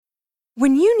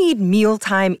When you need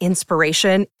mealtime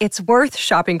inspiration, it's worth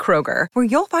shopping Kroger, where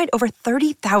you'll find over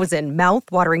 30,000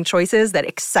 mouth-watering choices that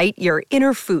excite your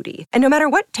inner foodie. And no matter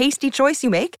what tasty choice you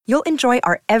make, you'll enjoy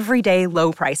our everyday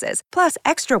low prices, plus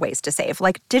extra ways to save,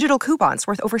 like digital coupons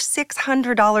worth over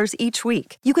 $600 each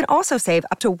week. You can also save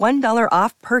up to $1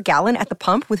 off per gallon at the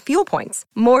pump with fuel points.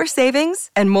 More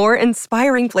savings and more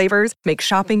inspiring flavors make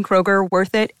shopping Kroger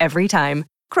worth it every time.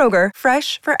 Kroger,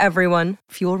 fresh for everyone.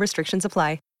 Fuel restrictions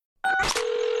apply.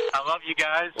 I love you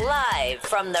guys. Live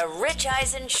from the Rich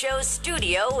Eisen Show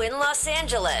studio in Los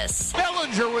Angeles.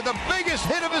 Bellinger with the biggest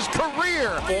hit of his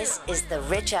career. This is the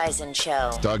Rich Eisen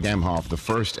Show. Doug Emhoff, the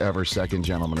first ever second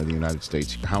gentleman of the United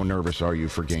States. How nervous are you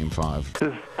for Game 5? This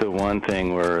is the one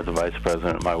thing where the Vice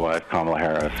President, my wife, Kamala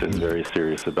Harris, is very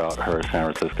serious about her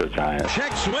San Francisco Giants.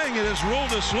 Check swing. It is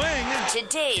ruled a swing.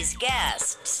 Today's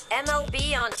guests,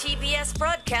 MLB on TBS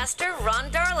broadcaster Ron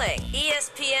Darling,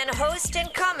 ESPN host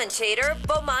and commentator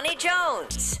Bomani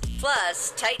Jones,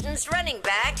 plus Titans running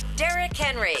back Derrick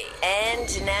Henry.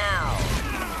 And now,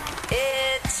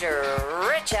 it's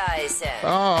Rich Eisen.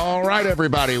 All right,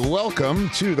 everybody. Welcome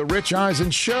to the Rich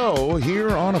Eisen Show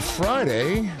here on a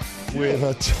Friday with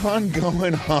a ton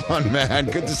going on, man.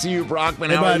 Good to see you, Brockman.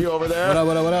 How are you over there?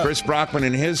 What up? Chris Brockman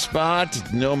in his spot.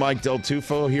 No Mike Del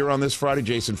Tufo here on this Friday.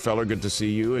 Jason Feller, good to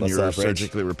see you. And you're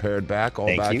surgically repaired back,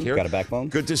 all back here. Got a backbone.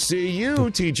 Good to see you,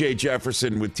 TJ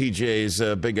Jefferson, with TJ's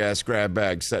big-ass grab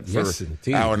bag set for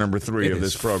hour number 3 of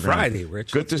this program. Friday,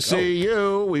 Rich. Good to see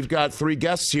you. We've got 3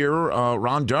 guests here.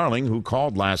 Ron Darling, who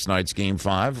called last night's Game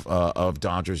 5 of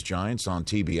Dodgers-Giants on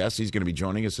TBS. He's going to be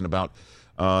joining us in about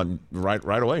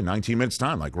right away, 19 minutes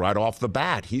time, like right off the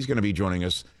bat. He's going to be joining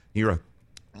us here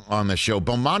on the show.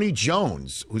 Bomani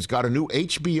Jones, who's got a new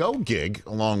HBO gig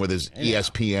along with his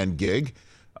ESPN gig.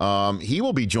 He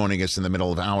will be joining us in the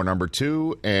middle of hour number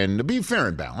 2. And to be fair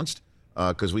and balanced,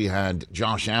 because we had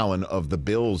Josh Allen of the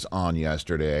Bills on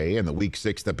yesterday, and the Week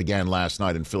 6 that began last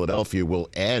night in Philadelphia will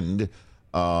end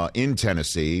in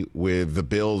Tennessee with the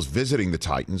Bills visiting the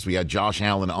Titans. We had Josh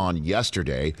Allen on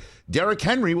yesterday. Derrick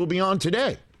Henry will be on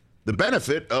today. The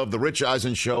benefit of the Rich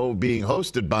Eisen Show being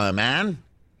hosted by a man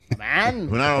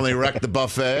who not only wrecked the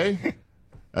buffet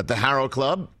at the Harrow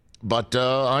Club, but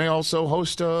I also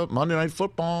host Monday Night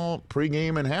Football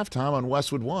pregame and halftime on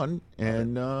Westwood One.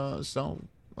 And so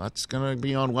that's going to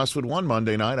be on Westwood One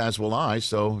Monday night, as will I.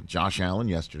 So Josh Allen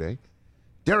yesterday.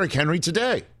 Derrick Henry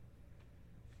today.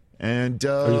 And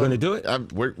are you going to do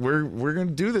it? We're going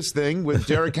to do this thing with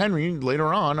Derrick Henry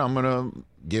later on. I'm going to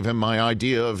give him my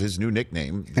idea of his new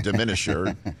nickname, the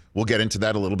Diminisher. We'll get into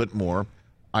that a little bit more.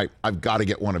 I've got to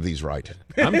get one of these right.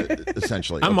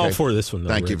 Essentially, I'm all for this one, though,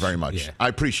 Thank you Rich. very much. Yeah. I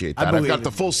appreciate that. I've got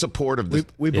the full support of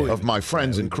of my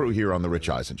friends and crew here on the Rich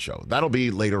Eisen Show. That'll be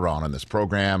later on in this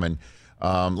program. And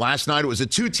last night it was a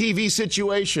 2 TV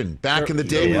situation. Back in the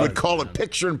day, we would call it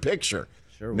picture-in-picture.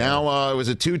 Now it was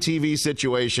a 2 TV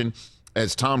situation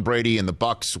as Tom Brady and the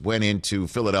Bucs went into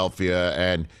Philadelphia,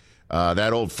 and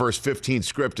that old first 15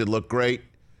 scripted looked great.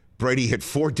 Brady hit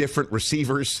 4 different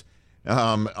receivers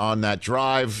on that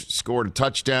drive, scored a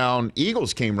touchdown.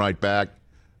 Eagles came right back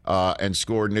and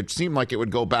scored, and it seemed like it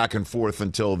would go back and forth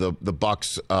until the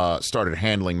Bucs started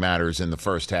handling matters in the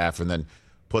first half and then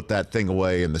put that thing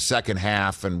away in the second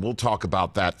half, and we'll talk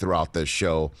about that throughout this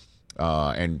show.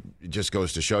 And it just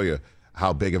goes to show you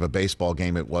how big of a baseball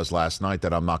game it was last night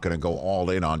that I'm not going to go all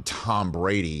in on Tom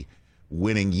Brady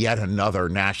winning yet another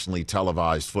nationally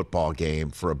televised football game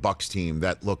for a Bucs team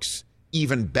that looks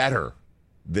even better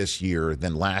this year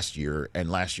than last year.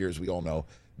 And last year, as we all know,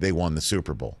 they won the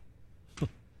Super Bowl.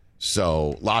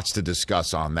 So lots to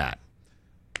discuss on that.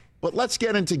 But let's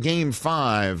get into Game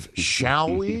 5,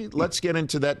 shall we? Let's get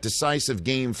into that decisive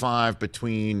Game 5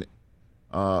 between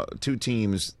 2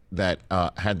 teams that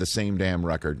had the same damn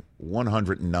record,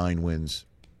 109 wins.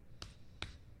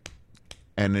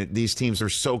 And these teams are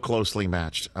so closely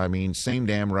matched. I mean, same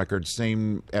damn record,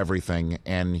 same everything.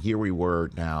 And here we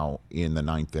were now in the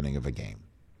 9th inning of a Game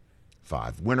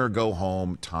 5. Winner, go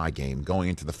home, tie game, going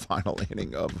into the final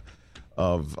inning of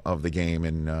the game.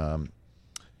 And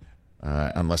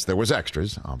unless there was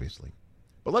extras, obviously.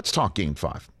 But let's talk Game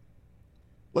 5.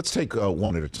 Let's take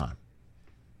one at a time.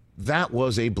 That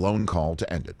was a blown call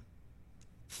to end it.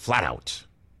 Flat out.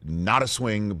 Not a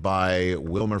swing by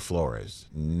Wilmer Flores.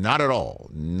 Not at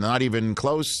all. Not even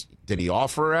close. Did he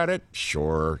offer at it?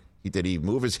 Sure. Did he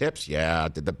move his hips? Yeah.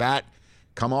 Did the bat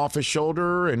come off his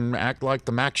shoulder and act like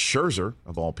the Max Scherzer,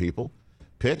 of all people?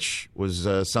 Pitch was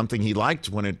something he liked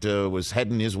when it was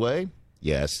heading his way?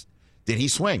 Yes. Did he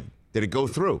swing? Did it go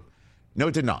through? No,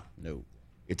 it did not. No.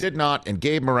 It did not. And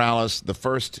Gabe Morales, the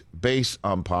first base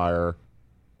umpire,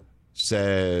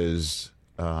 says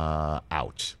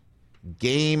out.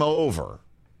 Game over.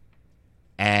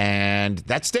 And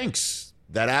that stinks.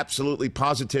 That absolutely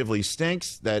positively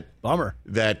stinks. That bummer.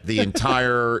 That the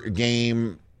entire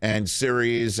game and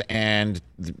series and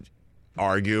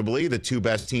arguably the two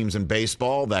best teams in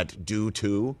baseball, that due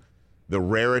to the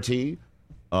rarity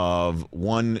of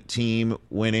one team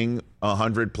winning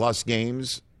 100-plus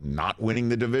games, not winning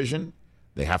the division,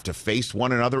 they have to face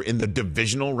one another in the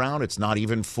divisional round. It's not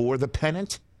even for the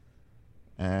pennant.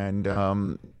 And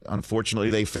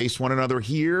unfortunately, they face one another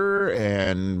here,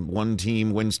 and one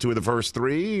team wins 2 of the first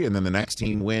 3, and then the next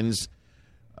team wins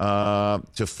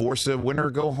to force a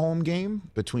winner-go-home game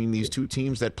between these two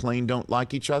teams that plain don't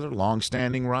like each other,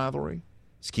 long-standing rivalry.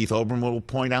 As Keith Olbermann will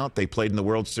point out, they played in the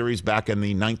World Series back in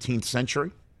the 19th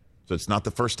century, so it's not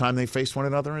the first time they faced one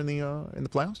another in the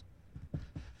playoffs.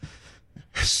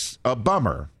 It's a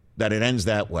bummer that it ends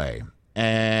that way.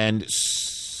 And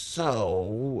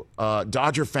so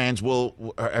Dodger fans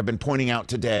have been pointing out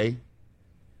today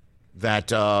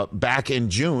that back in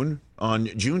June, on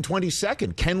June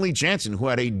 22nd, Kenley Jansen, who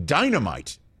had a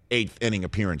dynamite 8th-inning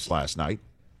appearance last night,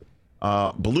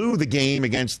 blew the game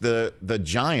against the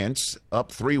Giants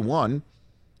up 3-1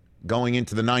 going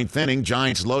into the 9th inning.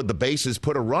 Giants load the bases,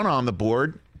 put a run on the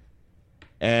board,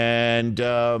 and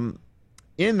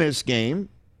in this game,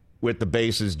 with the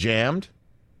bases jammed,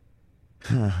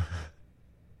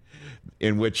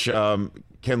 in which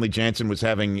Kenley Jansen was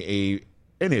having an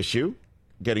issue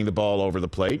getting the ball over the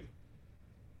plate,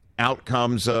 out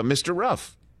comes Mr.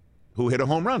 Ruff, who hit a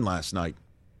home run last night.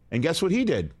 And guess what he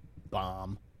did?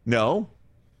 Bomb. No.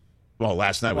 Well,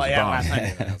 last night was a bomb. Last night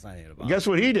he hit a bomb. Guess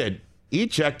what he did? He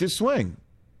checked his swing.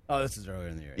 Oh, this is earlier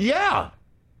in the year. Yeah.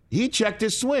 He checked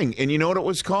his swing. And you know what it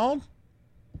was called?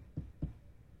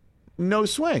 No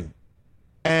swing.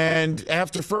 And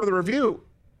after further review,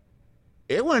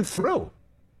 it went through.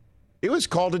 It was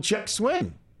called a check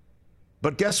swing.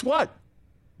 But guess what?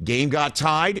 Game got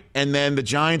tied, and then the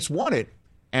Giants won it.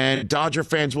 And Dodger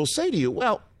fans will say to you,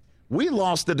 well, we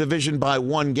lost the division by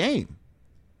 1 game.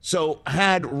 So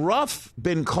had Ruff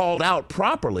been called out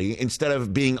properly instead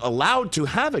of being allowed to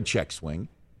have a check swing,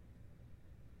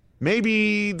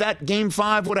 maybe that Game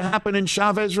 5 would have happened in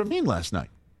Chavez Ravine last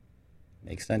night.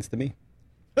 Makes sense to me.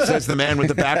 Says the man with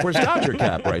the backwards Dodger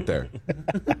cap right there.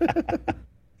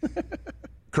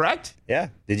 Correct? Yeah.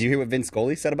 Did you hear what Vince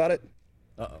Scully said about it?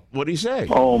 Uh-oh. What did he say?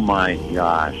 Oh, my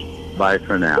gosh. Bye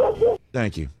for now.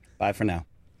 Thank you. Bye for now.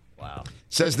 Wow.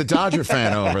 Says the Dodger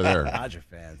fan over there. Dodger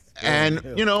fans. And,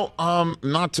 you know,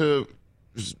 not to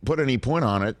put any point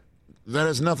on it, that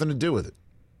has nothing to do with it.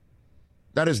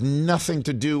 That has nothing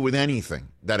to do with anything.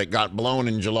 That it got blown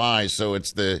in July, so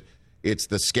it's the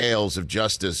scales of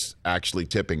justice actually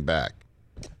tipping back.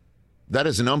 That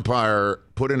is an umpire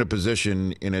put in a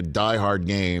position in a die-hard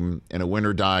game, in a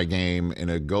win-or-die game, in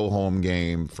a go-home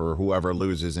game for whoever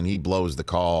loses, and he blows the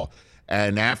call.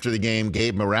 And after the game,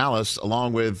 Gabe Morales,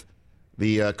 along with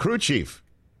the crew chief,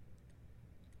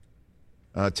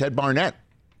 Ted Barrett,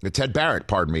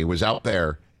 was out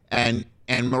there. And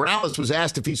Morales was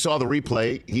asked if he saw the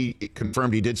replay. He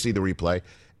confirmed he did see the replay.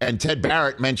 And Ted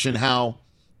Barrett mentioned how,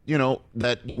 you know,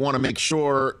 that you want to make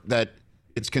sure that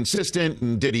it's consistent,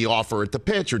 and did he offer at the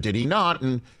pitch or did he not?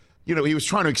 And, you know, he was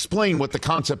trying to explain what the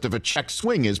concept of a check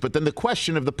swing is, but then the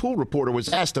question of the pool reporter was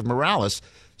asked of Morales.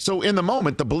 So in the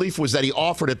moment, the belief was that he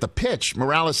offered at the pitch.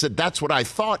 Morales said, that's what I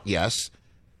thought, yes.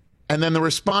 And then the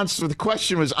response to the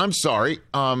question was, I'm sorry,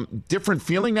 different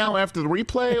feeling now after the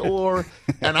replay? Or,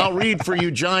 and I'll read for you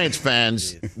Giants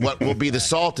fans what will be the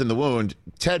salt in the wound.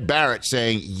 Ted Barrett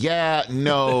saying, yeah,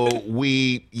 no,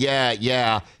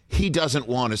 yeah, he doesn't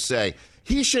want to say.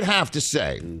 He should have to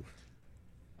say. And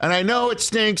I know it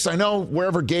stinks. I know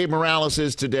wherever Gabe Morales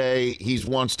is today, he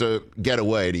wants to get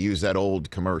away, to use that old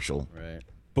commercial. Right.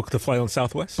 Book the flight on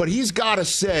Southwest. But he's got to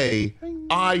say,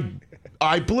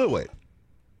 I blew it.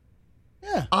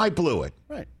 Yeah. I blew it.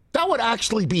 Right. That would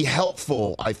actually be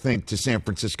helpful, I think, to San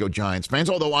Francisco Giants fans,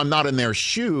 although I'm not in their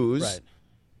shoes. Right.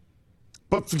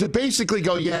 But to basically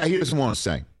go, yeah, he doesn't want to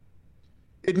say.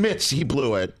 Admits he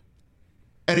blew it,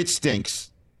 and it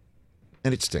stinks.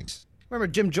 And it stinks. Remember,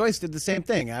 Jim Joyce did the same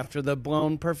thing after the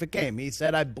blown perfect game. He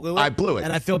said, I blew it. I blew it.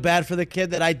 And I feel bad for the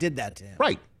kid that I did that to him.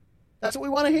 Right. That's what we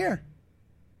want to hear.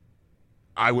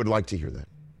 I would like to hear that.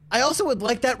 I also would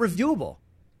like that reviewable.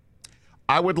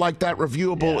 I would like that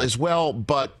reviewable as well,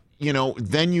 but, you know,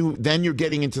 then you're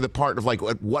getting into the part of, like,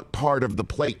 at what part of the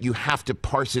plate you have to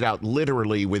parse it out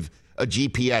literally with a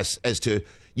GPS as to,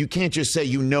 you can't just say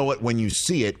you know it when you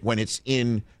see it when it's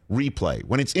in replay.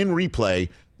 When it's in replay,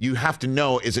 you have to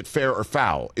know, is it fair or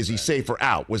foul? Is he safe or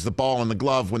out? Was the ball in the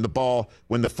glove when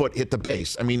the foot hit the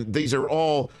base? I mean, these are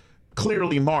all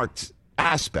clearly marked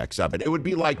aspects of it. It would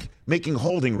be like making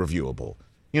holding reviewable.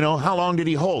 You know, how long did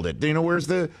he hold it? You know, where's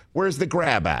the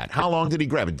grab at? How long did he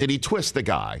grab it? Did he twist the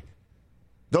guy?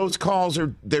 Those calls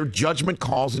they're judgment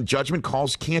calls, and judgment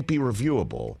calls can't be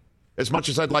reviewable. As much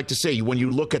as I'd like to say, when you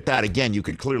look at that again, you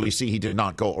could clearly see he did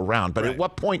not go around. But at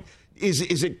what point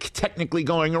is it technically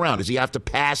going around? Does he have to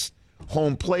pass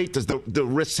home plate? Does the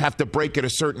wrists have to break at a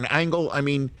certain angle? I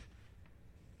mean,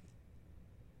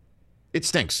 it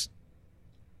stinks.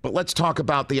 But let's talk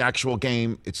about the actual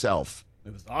game itself.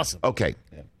 It was awesome. Okay,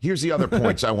 here's the other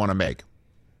points I want to make.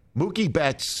 Mookie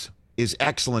Betts is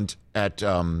excellent at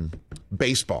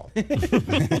baseball.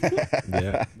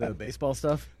 The baseball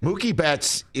stuff? Mookie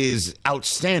Betts is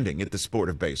outstanding at the sport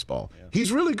of baseball. Yeah.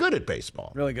 He's really good at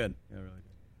baseball. Really good. Yeah, really good.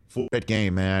 For that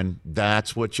game, man,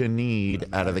 that's what you need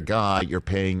out of the guy you're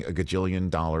paying $1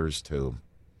 gajillion to.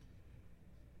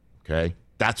 Okay?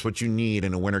 That's what you need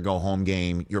in a winner-go-home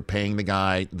game. You're paying the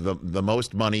guy the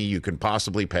most money you can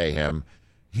possibly pay him,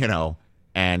 you know,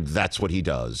 and that's what he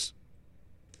does.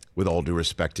 With all due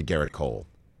respect to Garrett Cole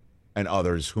and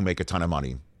others who make a ton of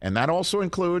money. And that also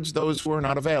includes those who are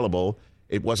not available.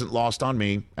 It wasn't lost on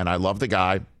me, and I love the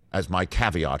guy as my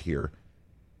caveat here.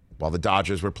 While the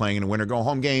Dodgers were playing in a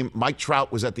winner-go-home game, Mike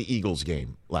Trout was at the Eagles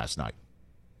game last night.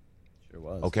 Sure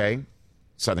was. Okay?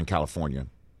 Southern California.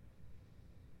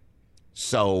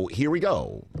 So here we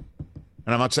go.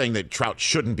 And I'm not saying that Trout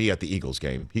shouldn't be at the Eagles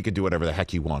game. He could do whatever the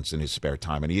heck he wants in his spare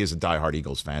time, and he is a diehard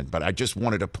Eagles fan. But I just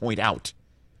wanted to point out,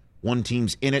 one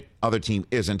team's in it, other team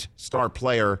isn't. Star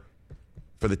player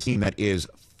for the team that is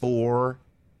 4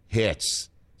 hits.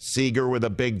 Seager with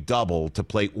a big double to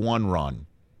plate 1 run.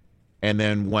 And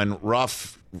then when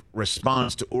Ruff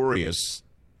responds to Urias,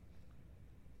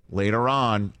 later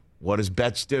on, what does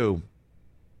Betts do?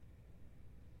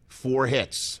 4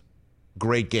 hits.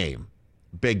 Great game.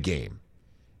 Big game.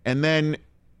 And then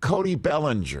Cody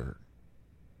Bellinger.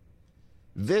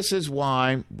 This is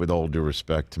why, with all due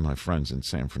respect to my friends in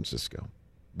San Francisco,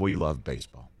 we love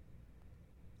baseball.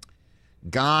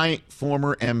 Guy,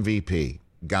 former MVP.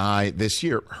 Guy, this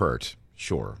year, hurt.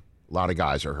 Sure. A lot of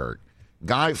guys are hurt.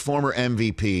 Guy, former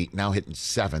MVP, now hitting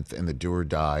 7th in the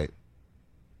do-or-die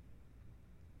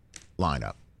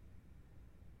lineup.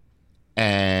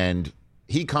 And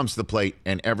he comes to the plate,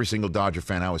 and every single Dodger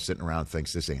fan I was sitting around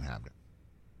thinks this ain't happening.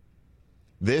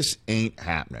 This ain't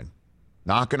happening.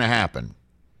 Not going to happen.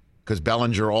 Because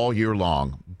Bellinger all year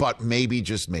long, but maybe,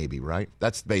 just maybe, right?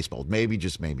 That's baseball. Maybe,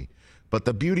 just maybe. But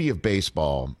the beauty of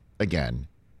baseball, again,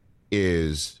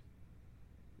 is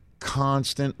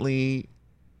constantly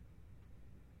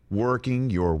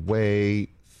working your way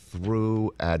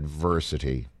through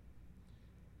adversity.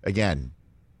 Again,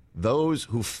 those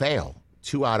who fail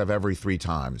 2 out of every 3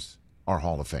 times are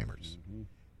Hall of Famers.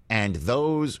 And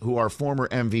those who are former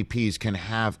MVPs can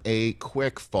have a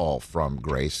quick fall from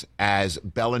grace, as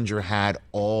Bellinger had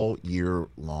all year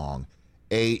long.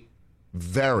 A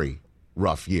very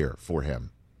rough year for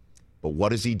him. But what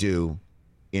does he do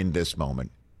in this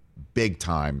moment? Big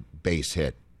time base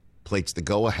hit. Plates the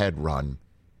go-ahead run.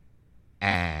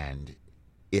 And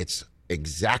it's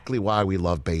exactly why we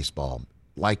love baseball.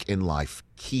 Like in life,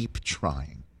 keep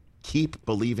trying. Keep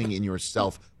believing in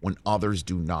yourself when others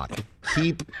do not.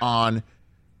 Keep on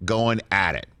going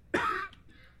at it.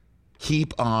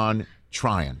 Keep on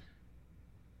trying.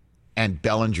 And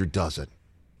Bellinger does it.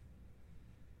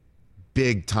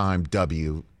 Big time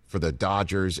W for the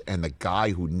Dodgers. And the guy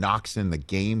who knocks in the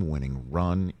game-winning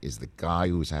run is the guy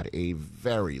who's had a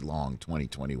very long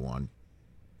 2021.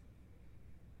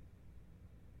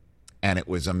 And it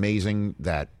was amazing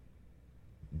that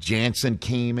Jansen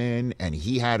came in, and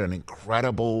he had an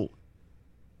incredible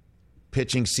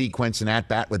pitching sequence and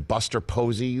at-bat with Buster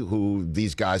Posey, who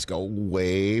these guys go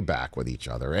way back with each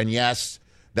other. And yes,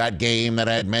 that game that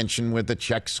I had mentioned with the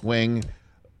check swing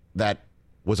that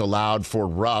was allowed for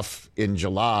Ruff in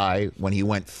July when he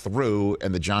went through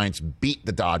and the Giants beat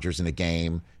the Dodgers in a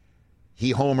game.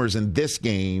 He homers in this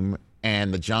game,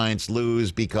 and the Giants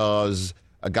lose because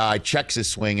a guy checks his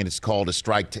swing, and it's called a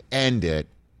strike to end it.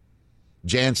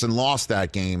 Jansen lost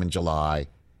that game in July.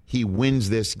 He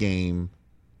wins this game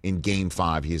in Game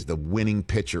 5. He is the winning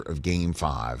pitcher of Game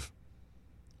 5.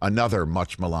 Another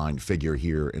much maligned figure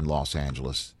here in Los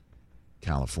Angeles,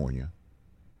 California.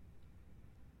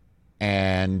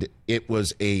 And it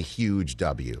was a huge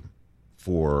W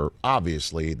for,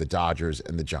 obviously, the Dodgers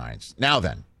and the Giants. Now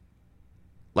then,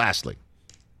 lastly,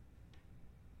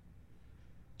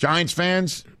 Giants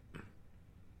fans,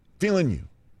 feeling you.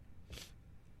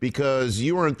 because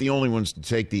you weren't the only ones to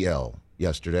take the L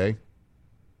yesterday.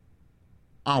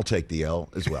 I'll take the L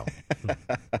as well.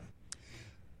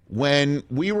 When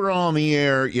we were on the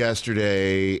air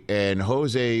yesterday and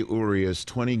Jose Urias'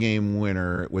 20-game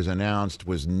winner was announced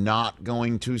was not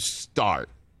going to start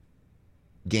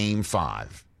Game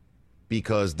 5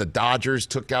 because the Dodgers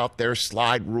took out their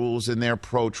slide rules and their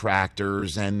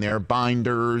protractors and their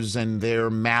binders and their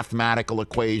mathematical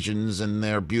equations and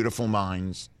their beautiful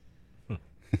minds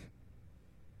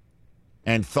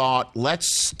and thought, let's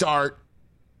start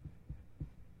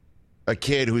a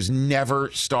kid who's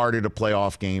never started a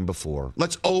playoff game before.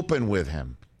 Let's open with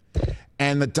him.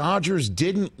 And the Dodgers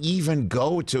didn't even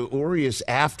go to Urias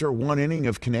after one inning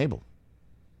of Knebel.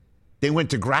 They went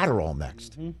to Gratterall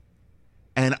next. Mm-hmm.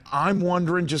 And I'm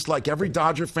wondering, just like every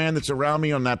Dodger fan that's around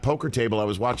me on that poker table I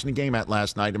was watching the game at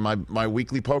last night in my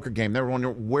weekly poker game, they were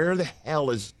wondering, where the hell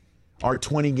is our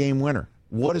 20-game winner?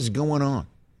 What is going on?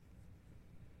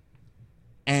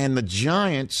 And the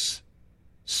Giants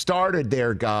started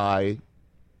their guy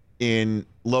in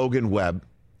Logan Webb,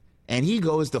 and he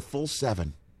goes the full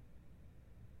 7.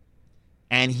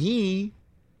 And he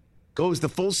goes the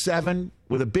full 7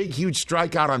 with a big, huge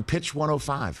strikeout on pitch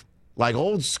 105. Like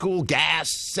old school gas,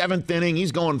 7th inning.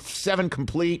 He's going 7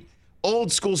 complete.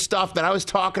 Old school stuff that I was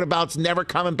talking about's never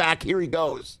coming back. Here he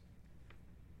goes.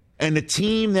 And the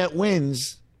team that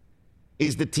wins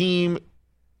is the team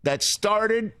that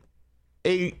started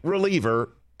a reliever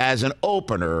as an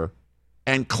opener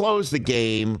and closed the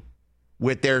game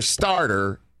with their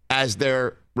starter as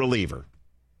their reliever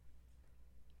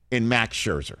in Max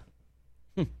Scherzer.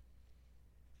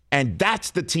 And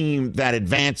that's the team that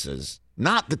advances,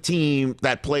 not the team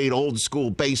that played old school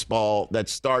baseball that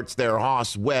starts their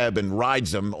Hoss Webb and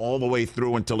rides him all the way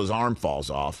through until his arm falls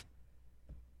off.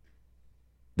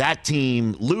 That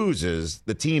team loses.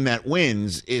 The team that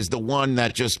wins is the one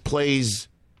that just plays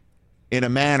in a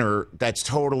manner that's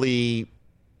totally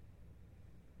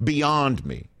beyond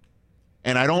me.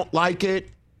 And I don't like it,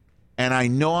 and I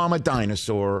know I'm a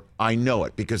dinosaur. I know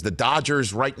it, because the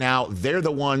Dodgers right now, they're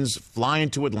the ones flying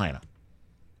to Atlanta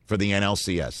for the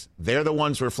NLCS. They're the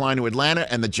ones who are flying to Atlanta,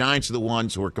 and the Giants are the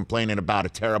ones who are complaining about a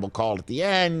terrible call at the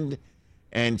end,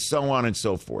 and so on and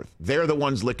so forth. They're the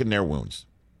ones licking their wounds,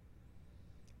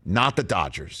 not the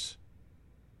Dodgers.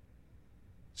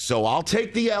 So I'll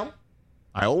take the L.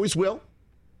 I always will.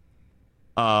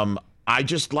 I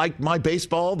just like my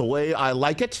baseball the way I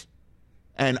like it.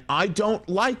 And I don't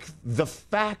like the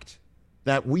fact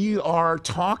that we are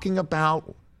talking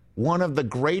about one of the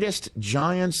greatest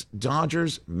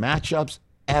Giants-Dodgers matchups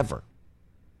ever.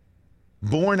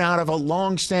 Born out of a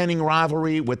long-standing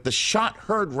rivalry with the shot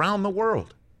heard round the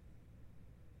world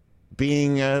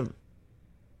being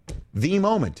the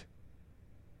moment.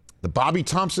 The Bobby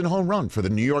Thompson home run for the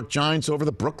New York Giants over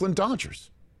the Brooklyn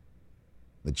Dodgers.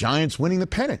 The Giants winning the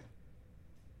pennant.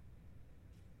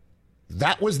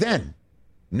 That was then.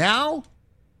 Now,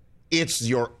 it's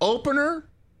your opener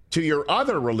to your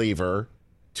other reliever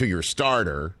to your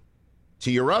starter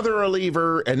to your other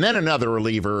reliever and then another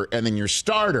reliever and then your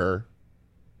starter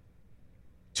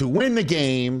to win the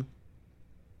game,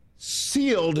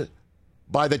 sealed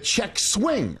by the check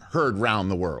swing heard round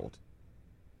the world.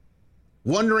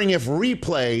 Wondering if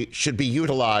replay should be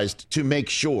utilized to make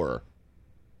sure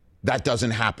that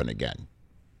doesn't happen again.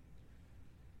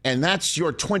 And that's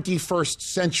your 21st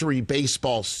century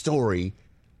baseball story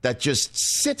that just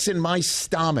sits in my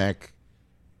stomach.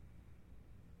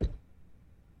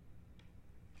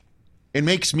 It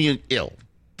makes me ill.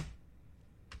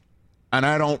 And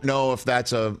I don't know if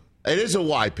that's it is a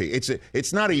YP.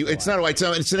 It's not an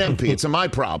MP. It's a my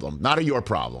problem, not a your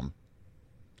problem.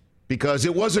 Because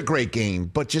it was a great game,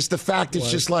 but just the fact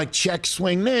it's just like check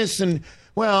swing this and,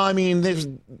 well, I mean, there's,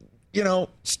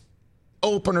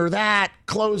 opener that,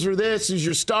 closer this is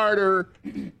your starter.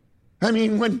 I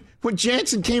mean, when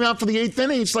Jansen came out for the 8th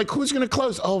inning, it's like, who's going to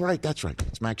close? Oh, right, that's right.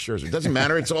 It's Max Scherzer. It doesn't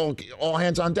matter. It's all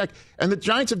hands on deck. And the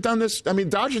Giants have done this. I mean,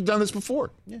 Dodgers have done this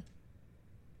before. Yeah.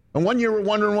 And one year we're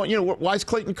wondering, why is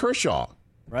Clayton Kershaw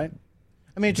right?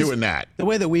 I mean, doing that? The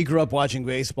way that we grew up watching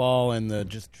baseball and the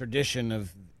just tradition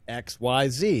of X, Y,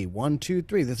 Z, 1, 2,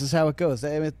 3. This is how it goes.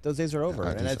 I mean, those days are over.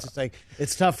 And it's just like,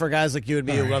 it's tough for guys like you and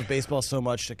me who love baseball so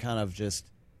much to kind of just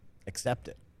accept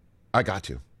it. I got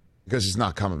to, because it's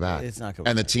not coming back. It's not coming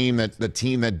and back. the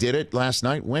team that did it last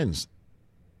night wins.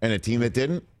 And the team that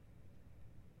didn't,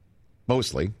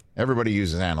 mostly, everybody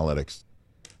uses analytics.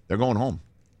 They're going home.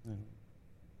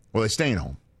 Well, they're staying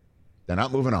home. They're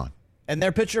not moving on. And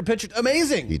their pitcher pitched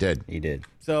amazing. He did.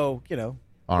 So,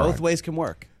 both ways can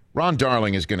work. Ron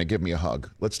Darling is going to give me a hug.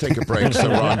 Let's take a break so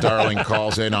Ron Darling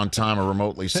calls in on time or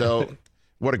remotely. So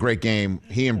What a great game.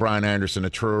 He and Brian Anderson, a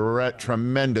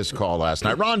tremendous call last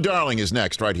night. Ron Darling is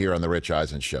next right here on The Rich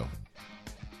Eisen Show.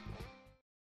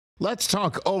 Let's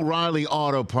talk O'Reilly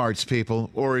Auto Parts, people,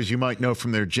 or as you might know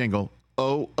from their jingle,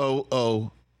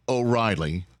 O-O-O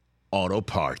O'Reilly Auto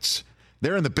Parts.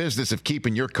 They're in the business of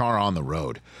keeping your car on the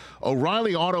road.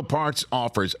 O'Reilly Auto Parts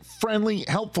offers friendly,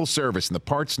 helpful service and the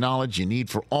parts knowledge you need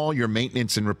for all your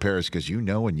maintenance and repairs, because you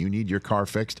know when you need your car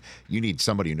fixed, you need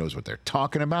somebody who knows what they're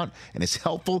talking about and is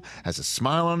helpful, has a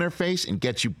smile on their face, and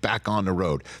gets you back on the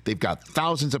road. They've got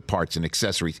thousands of parts and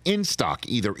accessories in stock,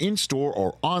 either in-store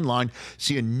or online,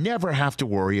 so you never have to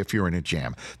worry if you're in a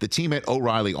jam. The team at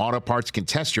O'Reilly Auto Parts can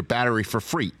test your battery for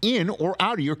free in or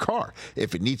out of your car.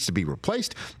 If it needs to be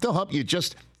replaced, they'll help you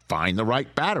just find the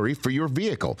right battery for your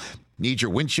vehicle. Need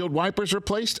your windshield wipers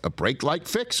replaced, a brake light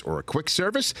fix, or a quick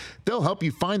service? They'll help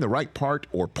you find the right part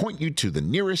or point you to the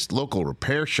nearest local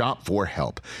repair shop for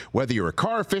help. Whether you're a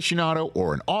car aficionado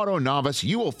or an auto novice,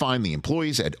 you will find the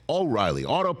employees at O'Reilly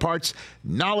Auto Parts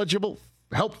knowledgeable,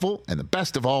 helpful, and the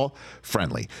best of all,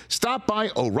 friendly. Stop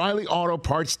by O'Reilly Auto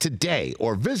Parts today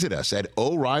or visit us at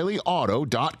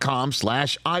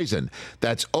O'ReillyAuto.com/Eisen.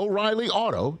 That's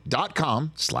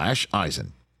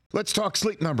O'ReillyAuto.com/Eisen. Let's talk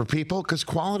Sleep Number, people, because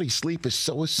quality sleep is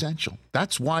so essential.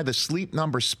 That's why the Sleep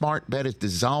Number smart bed is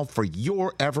designed for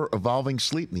your ever-evolving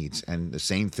sleep needs, and the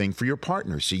same thing for your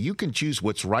partner, so you can choose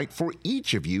what's right for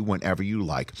each of you whenever you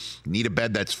like. Need a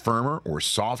bed that's firmer or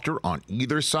softer on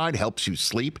either side, helps you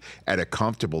sleep at a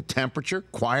comfortable temperature,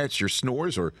 quiets your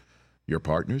snores or your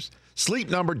partner's? Sleep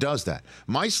Number does that.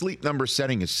 My Sleep Number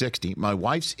setting is 60. My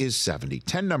wife's is 70.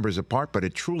 10 numbers apart, but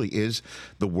it truly is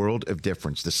the world of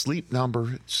difference. The Sleep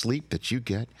Number sleep that you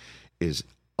get is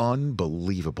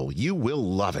unbelievable. You will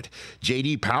love it.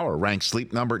 J.D. Power ranks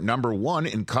Sleep Number #1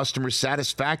 in customer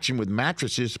satisfaction with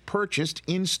mattresses purchased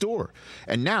in store.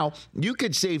 And now you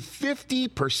could save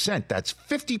 50%. That's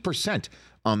 50%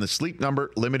 on the Sleep Number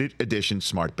limited edition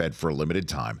smart bed for a limited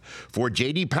time. For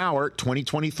J.D. Power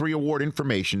 2023 award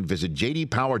information, visit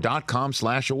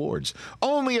jdpower.com/awards.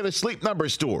 Only at a Sleep Number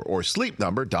store or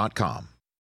sleepnumber.com.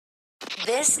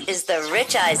 This is the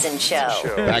Rich Eisen Show.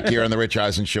 Back here on the Rich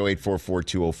Eisen Show,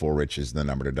 844-204-RICH is the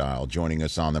number to dial. Joining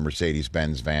us on the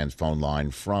Mercedes-Benz Vans phone line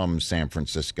from San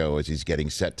Francisco as he's getting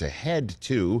set to head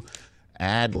to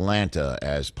Atlanta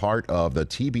as part of the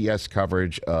TBS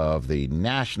coverage of the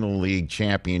National League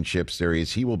Championship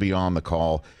Series. He will be on the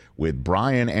call with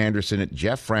Brian Anderson,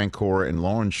 Jeff Francoeur, and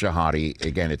Lauren Shahade.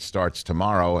 Again, it starts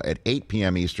tomorrow at 8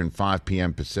 p.m. Eastern, 5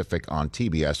 p.m. Pacific on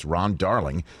TBS. Ron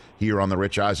Darling here on the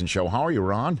Rich Eisen Show. How are you,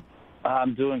 Ron?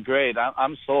 I'm doing great.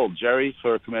 I'm sold. Jerry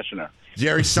for commissioner.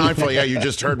 Jerry Seinfeld, yeah, you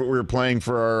just heard what we were playing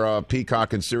for our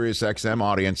Peacock and Sirius XM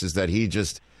audiences, that he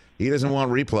doesn't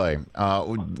want replay.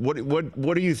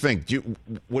 What do you think?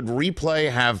 Would replay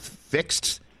have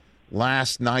fixed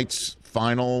last night's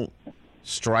final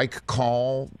strike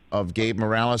call of Gabe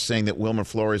Morales saying that Wilmer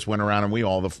Flores went around, and we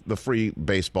all, the free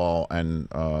baseball and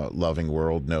loving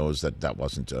world, knows that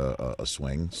wasn't a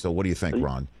swing. So what do you think,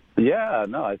 Ron? Yeah,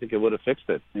 no, I think it would have fixed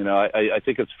it. You know, I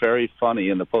think it's very funny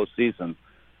in the postseason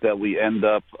that we end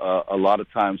up a lot of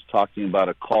times talking about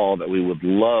a call that we would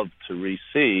love to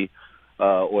re-see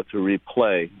or to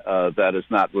replay that is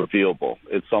not reviewable.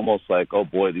 It's almost like, oh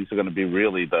boy, these are going to be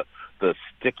really the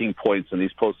sticking points in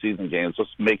these postseason games. Let's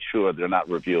make sure they're not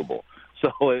reviewable.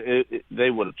 So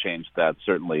they would have changed that,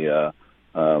 certainly. And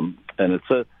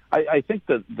I think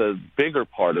that the bigger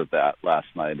part of that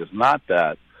last night is not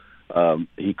that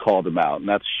he called him out, and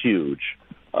that's huge.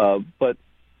 But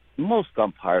most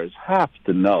umpires have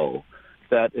to know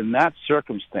that in that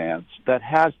circumstance, that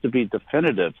has to be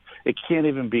definitive. It can't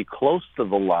even be close to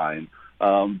the line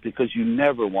because you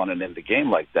never want to end the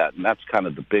game like that. And that's kind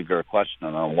of the bigger question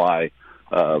on why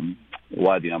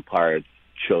the umpire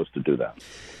chose to do that.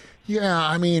 Yeah,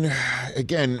 I mean,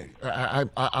 again,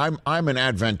 I'm an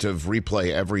advent of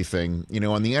replay everything, you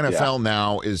know, and the NFL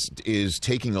now is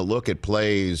taking a look at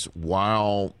plays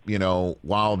while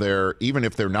they're, even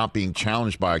if they're not being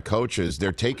challenged by coaches,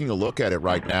 they're taking a look at it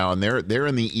right now, and they're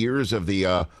in the ears of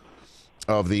the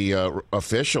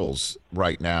officials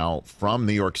right now from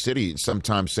New York City,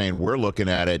 sometimes saying, we're looking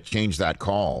at it, change that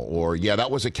call, or that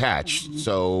was a catch,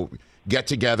 so get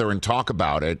together and talk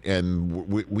about it. And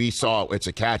we saw it's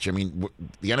a catch. I mean,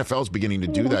 the NFL is beginning to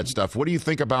do that stuff. What do you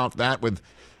think about that with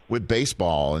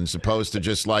baseball, and supposed to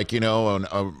just like,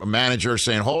 a manager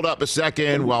saying, hold up a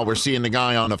second while we're seeing the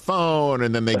guy on the phone,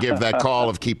 and then they give that call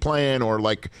of keep playing, or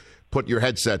like put your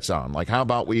headsets on. Like, how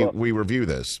about we review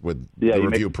this with the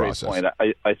review process?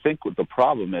 I think what the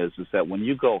problem is that when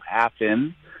you go half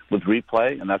in with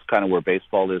replay, and that's kind of where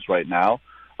baseball is right now,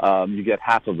 you get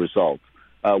half a result.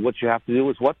 what you have to do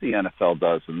is what the NFL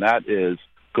does, and that is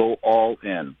go all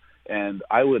in. And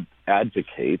I would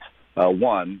advocate,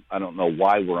 one, I don't know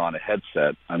why we're on a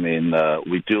headset. I mean,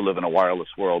 we do live in a wireless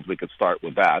world. We could start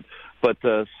with that. But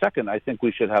second, I think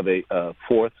we should have a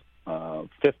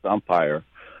fifth umpire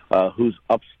who's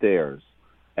upstairs.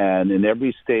 And in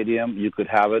every stadium, you could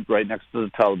have it right next to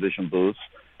the television booths,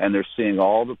 and they're seeing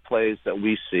all the plays that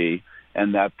we see,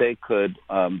 and that they could,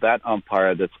 that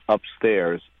umpire that's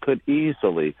upstairs could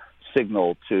easily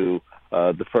signal to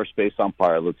the first base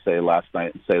umpire, let's say last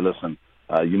night, and say, listen,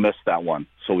 you missed that one,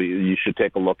 so you should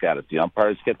take a look at it. The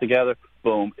umpires get together,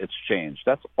 boom, it's changed.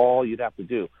 That's all you'd have to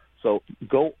do. So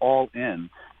go all in,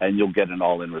 and you'll get an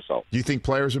all-in result. Do you think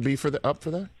players would be up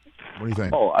for that? What do you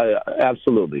think? Oh,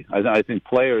 absolutely. I think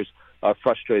players are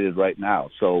frustrated right now.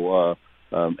 So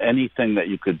anything that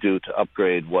you could do to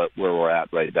upgrade where we're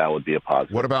at right now would be a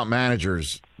positive. What about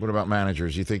managers?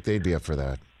 You think they'd be up for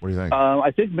that? What do you think?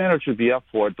 I think managers would be up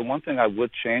for it. The one thing I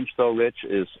would change, though, Rich,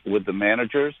 is with the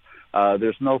managers,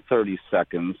 there's no 30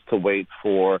 seconds to wait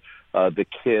for the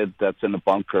kid that's in the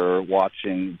bunker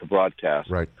watching the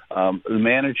broadcast. Right. Part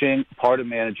of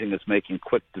managing is making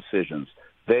quick decisions.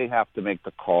 They have to make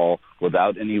the call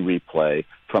without any replay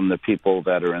from the people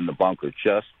that are in the bunker.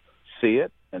 Just see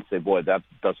it and say, boy, that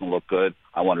doesn't look good.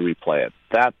 I want to replay it.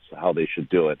 That's how they should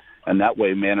do it. And that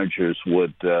way managers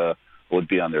would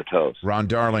be on their toes. Ron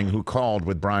Darling, who called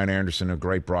with Brian Anderson, a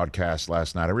great broadcast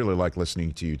last night. I really like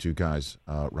listening to you two guys,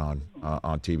 Ron,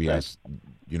 on TBS.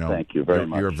 Thank you very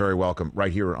much. You're very welcome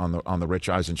right here on the Rich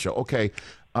Eisen Show. Okay,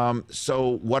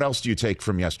 so what else do you take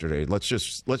from yesterday? Let's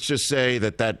just say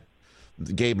that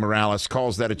Gabe Morales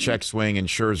calls that a check swing, and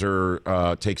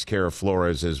Scherzer takes care of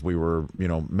Flores, as we were,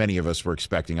 many of us were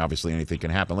expecting. Obviously, anything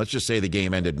can happen. Let's just say the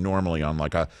game ended normally on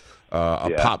like a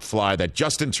pop fly that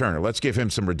Justin Turner. Let's give him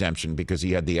some redemption because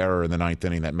he had the error in the ninth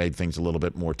inning that made things a little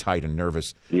bit more tight and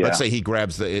nervous. Yeah. Let's say he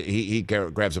grabs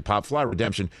a pop fly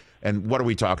redemption. And what are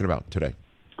we talking about today?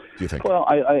 Do you think? Well,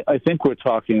 I think we're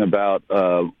talking about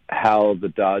how the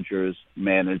Dodgers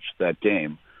managed that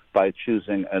game by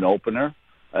choosing an opener.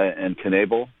 And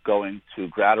Knebel going to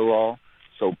Gratterall,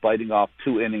 so biting off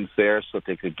 2 innings there so that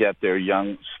they could get their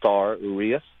young star,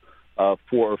 Urias, 4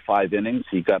 or 5 innings.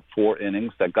 He got 4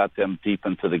 innings. That got them deep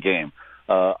into the game.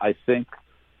 I think,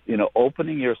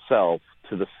 opening yourself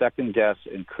to the second guess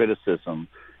and criticism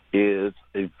is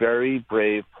a very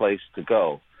brave place to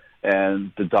go.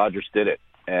 And the Dodgers did it.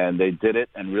 And they did it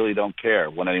and really don't care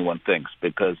what anyone thinks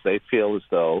because they feel as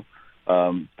though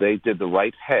they did the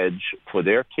right hedge for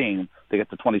their team to get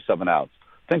to 27 outs.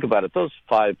 Think about it. Those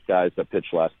 5 guys that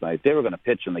pitched last night, they were going to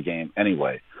pitch in the game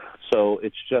anyway. So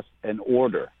it's just an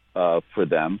order for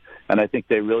them. And I think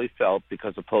they really felt,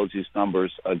 because of Posey's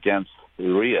numbers against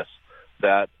Urias,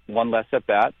 that one less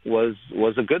at-bat was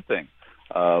a good thing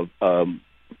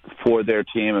for their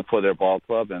team and for their ball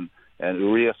club. And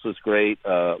Urias was great,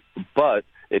 but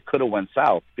it could have went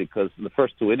south because the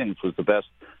first 2 innings was the best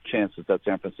chances that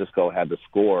San Francisco had to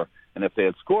score. And if they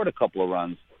had scored a couple of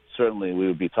runs, certainly we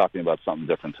would be talking about something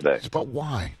different today. But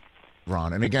why,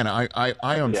 Ron? And again, I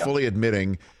am fully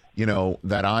admitting,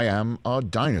 that I am a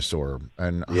dinosaur,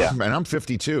 and I'm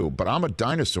 52, but I'm a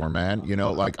dinosaur, man.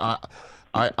 Like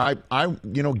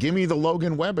give me the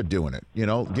Logan Webb of doing it.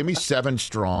 Give me 7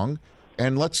 strong.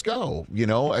 And let's go,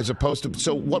 as opposed to.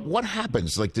 So what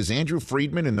happens? Like, does Andrew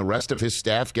Friedman and the rest of his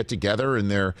staff get together and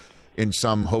they're in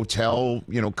some hotel,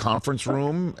 conference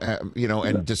room,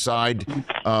 and decide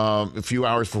a few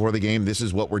hours before the game, this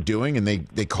is what we're doing, and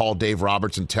they call Dave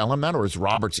Roberts and tell him that, or is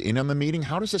Roberts in on the meeting?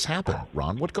 How does this happen,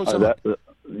 Ron? What goes on?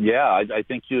 I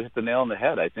think you hit the nail on the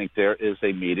head. I think there is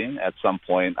a meeting at some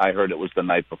point. I heard it was the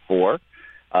night before.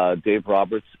 Dave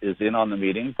Roberts is in on the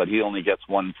meeting, but he only gets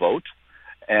 1 vote.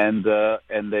 And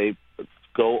they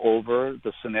go over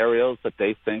the scenarios that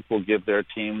they think will give their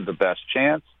team the best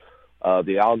chance,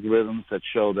 the algorithms that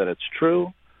show that it's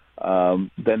true. Then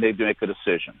they make a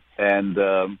decision. And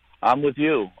I'm with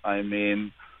you. I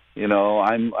mean,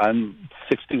 I'm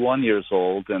 61 years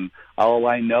old, and all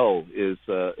I know is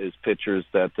pitchers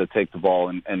that take the ball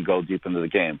and go deep into the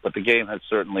game. But the game has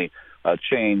certainly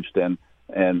changed, and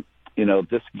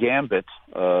this gambit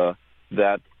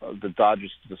that the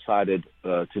Dodgers decided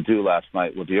to do last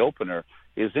night with the opener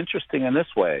is interesting in this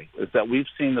way, is that we've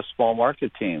seen the small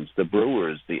market teams, the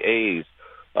Brewers, the A's,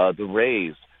 the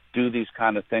Rays, do these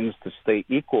kind of things to stay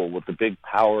equal with the big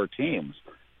power teams.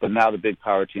 But now the big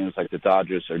power teams like the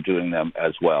Dodgers are doing them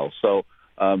as well. So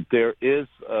there is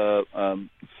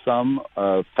some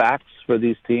facts for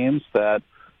these teams that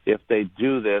if they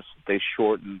do this, they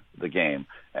shorten the game.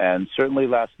 And certainly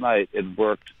last night it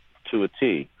worked to a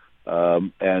T.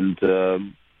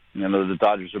 the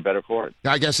Dodgers are better for it.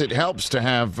 I guess it helps to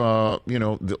have,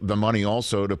 the money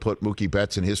also to put Mookie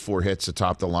Betts and his 4 hits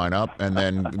atop the lineup and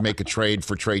then make a trade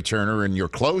for Trey Turner and your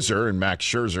closer and Max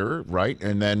Scherzer, right?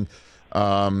 And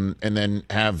then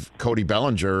have Cody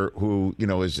Bellinger, who,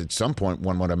 is at some point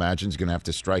one would imagine is going to have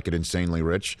to strike it insanely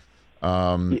rich,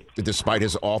 despite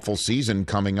his awful season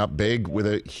coming up big with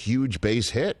a huge base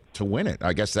hit to win it.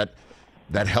 I guess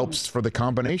that helps for the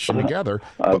combination together.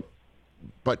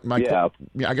 But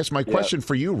I guess my question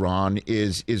for you, Ron,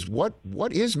 is what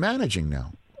is managing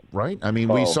now, right? I mean,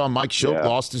 we saw Mike Schilt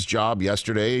lost his job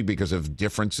yesterday because of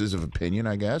differences of opinion,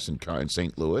 I guess, in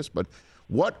St. Louis. But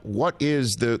what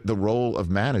is the role of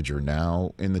manager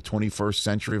now in the 21st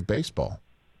century of baseball,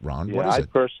 Ron? Yeah, what is it?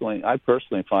 I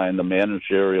personally find the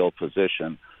managerial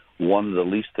position one of the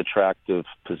least attractive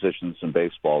positions in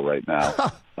baseball right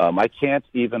now. I can't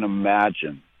even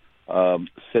imagine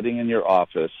sitting in your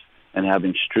office and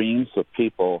having streams of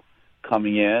people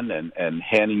coming in and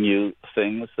handing you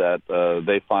things that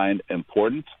they find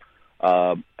important,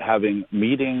 having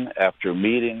meeting after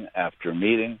meeting after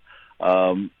meeting.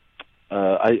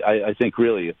 I think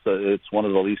really it's one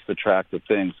of the least attractive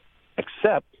things,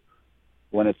 except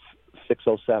when it's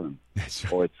 6:07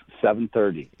 or it's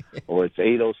 7:30 or it's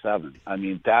 8:07. I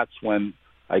mean, that's when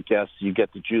I guess you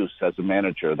get the juice as a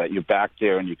manager, that you're back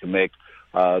there and you can make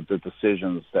the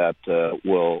decisions that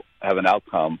will have an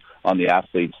outcome on the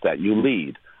athletes that you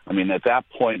lead. I mean, at that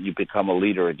point, you become a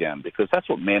leader again, because that's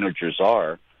what managers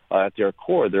are at their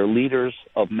core. They're leaders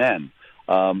of men,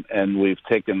 and we've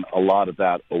taken a lot of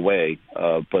that away.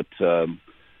 But that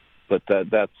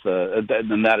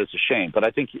is a shame. But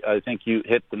I think you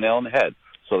hit the nail on the head.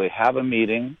 So they have a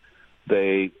meeting,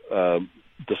 they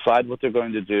decide what they're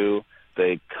going to do,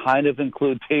 they kind of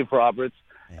include Dave Roberts,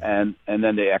 and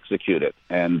then they execute it.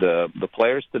 And the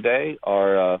players today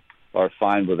are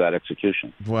fine with that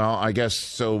execution. Well, I guess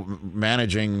so.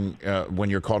 Managing, when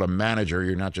you're called a manager,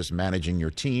 you're not just managing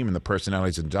your team and the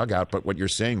personalities in the dugout, but what you're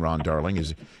saying, Ron Darling,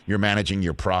 is you're managing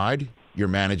your pride, you're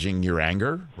managing your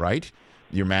anger, right?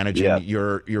 You're managing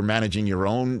you're managing your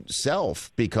own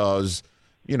self, because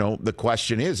the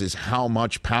question is how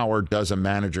much power does a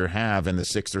manager have in the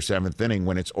 6th or 7th inning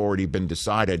when it's already been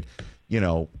decided,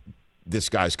 this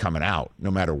guy's coming out no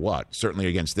matter what, certainly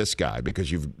against this guy,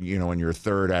 because in your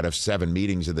 3rd out of 7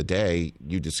 meetings of the day,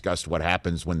 you discussed what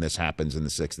happens when this happens in the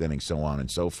 6th inning, so on and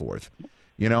so forth.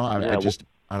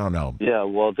 I don't know. Yeah,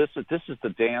 well, this is the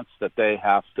dance that they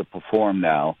have to perform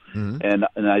now. Mm-hmm.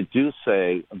 And I do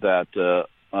say that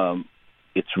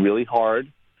it's really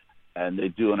hard, and they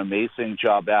do an amazing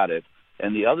job at it.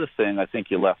 And the other thing I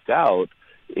think you left out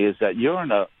is that you're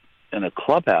in a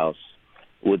clubhouse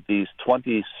with these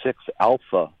 26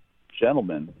 alpha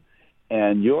gentlemen,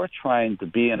 and you're trying to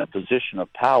be in a position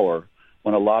of power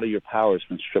when a lot of your power has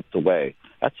been stripped away.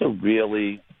 That's a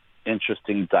really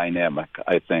interesting dynamic,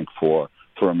 I think, for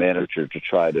a manager to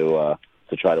try to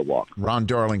walk. Ron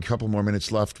Darling, couple more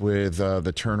minutes left with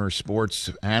the Turner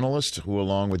Sports Analyst, who,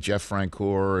 along with Jeff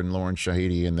Francoeur and Lauren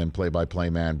Shahidi, and then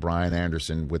play-by-play man Brian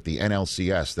Anderson, with the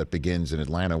NLCS that begins in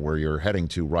Atlanta, where you're heading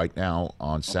to right now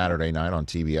on Saturday night on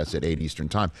TBS at 8 Eastern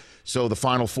Time. So the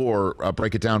Final Four,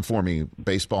 break it down for me.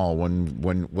 Baseball,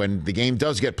 when the game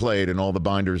does get played and all the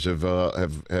binders have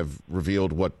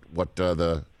revealed what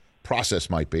the process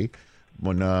might be,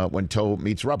 when toe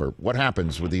meets rubber, what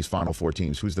happens with these Final Four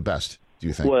teams? Who's the best, do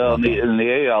you think? Well, in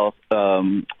the AL,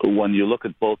 when you look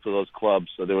at both of those clubs,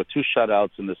 so there were 2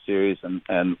 shutouts in the series,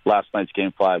 and last night's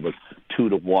Game 5 was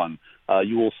 2-1.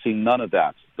 You will see none of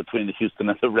that between the Houston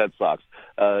and the Red Sox.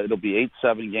 It'll be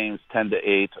 8-7 games,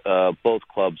 10-8. Both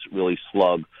clubs really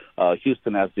slug.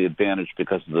 Houston has the advantage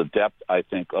because of the depth, I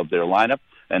think, of their lineup,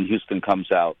 and Houston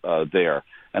comes out there.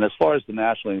 And as far as the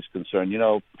National League is concerned,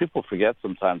 people forget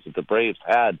sometimes that the Braves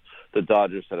had the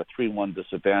Dodgers at a 3-1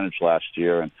 disadvantage last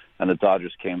year, and the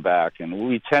Dodgers came back. And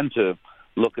we tend to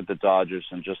look at the Dodgers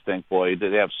and just think, boy,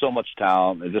 they have so much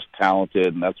talent, they're just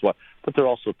talented, and that's what. But they're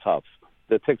also tough.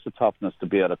 It takes a toughness to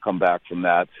be able to come back from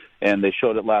that, and they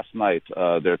showed it last night,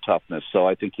 their toughness. So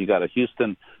I think you got a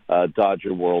Houston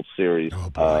Dodger World Series,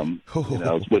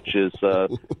 which is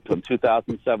from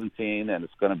 2017, and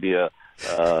it's going to be a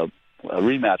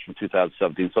rematch from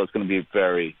 2017. So it's going to be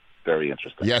very, very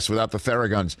interesting. Yes, without the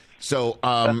Theraguns. So,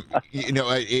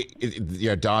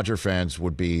 Dodger fans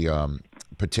would be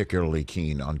particularly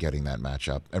keen on getting that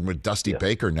matchup. And with Dusty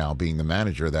Baker now being the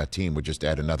manager of that team would just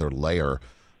add another layer,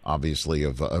 obviously,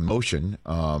 of emotion,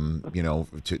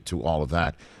 to all of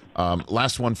that.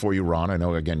 Last one for you, Ron. I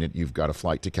know, again, you've got a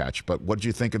flight to catch, but what did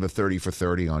you think of the 30 for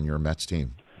 30 on your Mets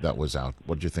team that was out?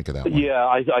 What did you think of that one? Yeah,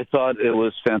 I thought it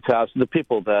was fantastic. The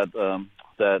people that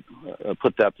that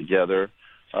put that together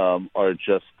are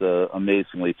just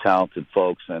amazingly talented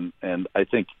folks, and I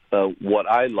think what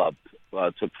I loved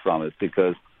took from it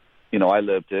because I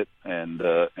lived it, and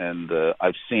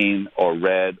I've seen or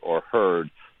read or heard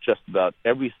just about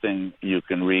everything you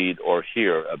can read or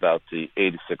hear about the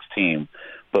 '86 team.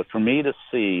 But for me to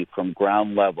see from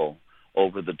ground level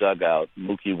over the dugout,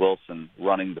 Mookie Wilson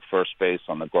running the first base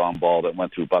on the ground ball that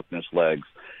went through Buckner's legs,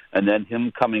 and then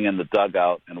him coming in the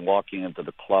dugout and walking into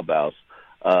the clubhouse.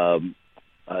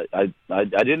 I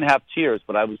didn't have tears,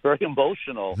 but I was very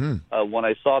emotional when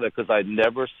I saw that because I'd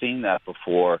never seen that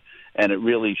before, and it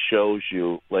really shows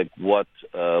you like what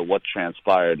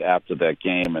transpired after that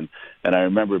game. And I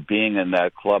remember being in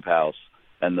that clubhouse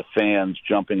and the fans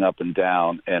jumping up and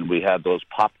down, and we had those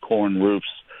popcorn roofs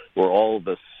where all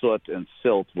the soot and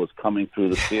silt was coming through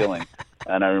the ceiling.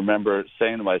 And I remember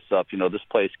saying to myself, this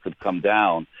place could come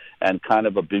down, and kind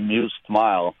of a bemused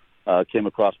smile came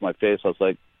across my face. I was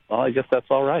like, well, I guess that's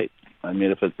all right. I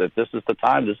mean, if this is the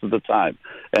time, this is the time.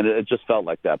 And it just felt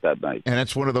like that night. And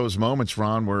it's one of those moments,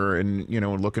 Ron, where,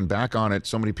 looking back on it,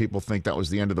 so many people think that was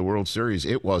the end of the World Series.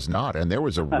 It was not. And there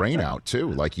was a rain out,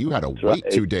 too. Like, you had to wait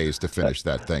 2 days to finish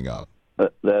that thing up.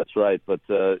 That's right. But,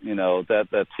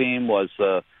 that team was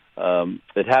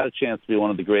it had a chance to be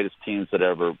one of the greatest teams that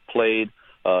ever played.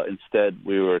 Instead,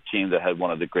 we were a team that had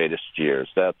one of the greatest years.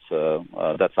 That's how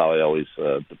I always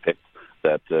depict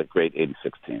that great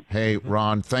 '86 team. Hey,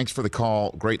 Ron, thanks for the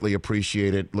call. Greatly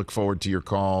appreciate it. Look forward to your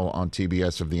call on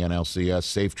TBS of the NLCS.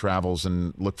 Safe travels,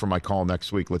 and look for my call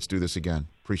next week. Let's do this again.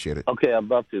 Appreciate it. Okay, I'd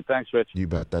love to. Thanks, Rich. You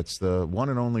bet. That's the one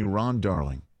and only Ron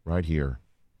Darling right here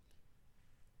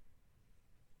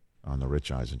on the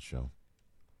Rich Eisen Show.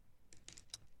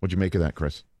 What'd you make of that,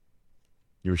 Chris?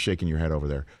 You were shaking your head over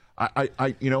there.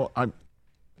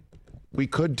 We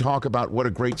could talk about what a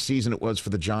great season it was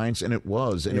for the Giants, and it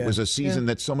was. And it was a season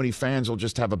that so many fans will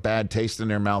just have a bad taste in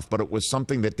their mouth, but it was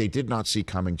something that they did not see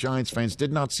coming. Giants fans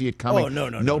did not see it coming. Oh,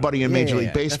 no. Nobody in Major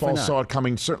League Baseball saw it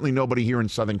coming. Certainly nobody here in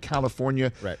Southern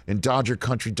California. Right. In Dodger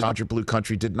country, Dodger blue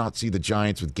country, did not see the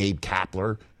Giants with Gabe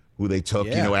Kapler, who they took,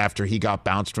 after he got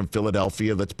bounced from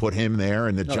Philadelphia. Let's put him there.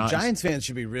 And the Giants fans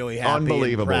should be really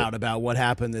happy and proud about what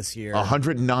happened this year.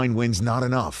 109 wins, not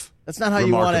enough. That's not how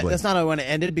you want it. That's not how I want to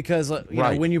end it because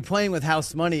know, when you're playing with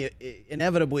house money,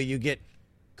 inevitably you get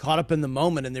caught up in the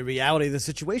moment and the reality of the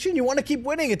situation. You want to keep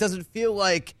winning. It doesn't feel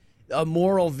like a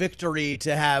moral victory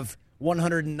to have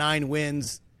 109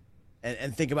 wins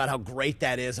and think about how great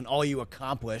that is and all you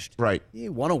accomplished. Right.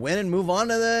 You want to win and move on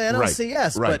to the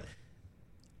NLCS. Right. But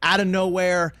out of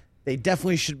nowhere, they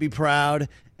definitely should be proud.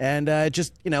 And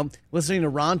just, listening to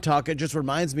Ron talk, it just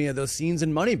reminds me of those scenes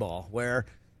in Moneyball where,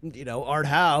 Art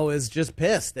Howe is just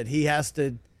pissed that he has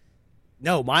to,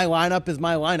 no, my lineup is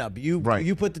my lineup.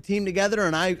 You put the team together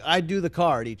and I do the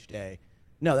card each day.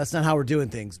 No, that's not how we're doing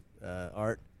things,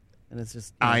 Art. And it's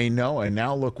just. I know. And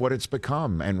now look what it's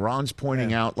become. And Ron's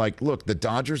pointing out, look, the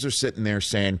Dodgers are sitting there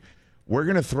saying, we're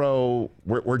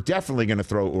definitely going to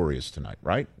throw Urias tonight,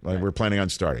 right? We're planning on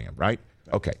starting him, right?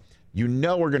 Okay. We're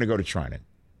going to go to Trinan,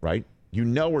 right? We're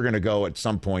going to go at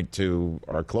some point to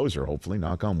our closer, hopefully,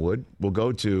 knock on wood. We'll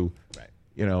go to,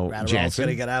 Jansen. Going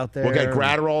to get out there. We'll get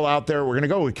Gratterall out there. We're going to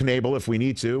go with Knebel if we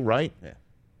need to, right? Yeah.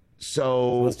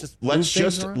 So let's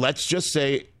just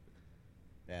say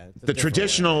the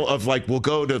traditional of we'll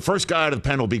go to the first guy out of the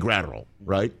pen will be Gratterall,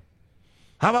 right?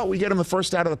 How about we get him the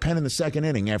first out of the pen in the second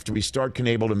inning after we start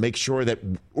Knebel to make sure that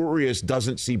Urias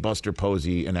doesn't see Buster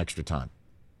Posey in extra time?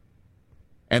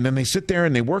 And then they sit there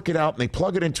and they work it out and they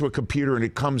plug it into a computer and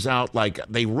it comes out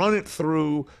they run it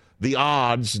through the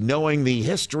odds, knowing the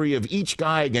history of each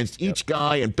guy against each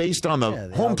guy and based on the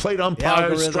home plate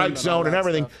umpire, strike zone and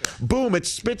everything. Boom, it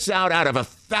spits out of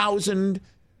 1,000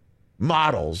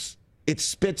 models. It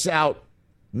spits out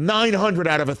 900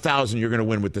 out of 1,000 you're going to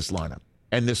win with this lineup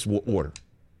and this order.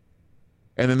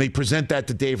 And then they present that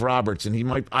to Dave Roberts and he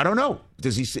might, I don't know,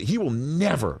 he will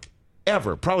never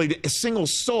ever, probably a single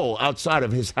soul outside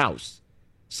of his house,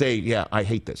 say, yeah, I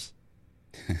hate this.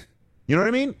 You know what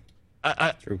I mean?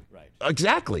 True. Right.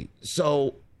 Exactly.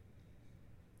 So,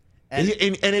 and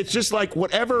it's just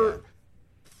whatever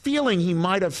feeling he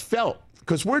might have felt,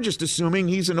 because we're just assuming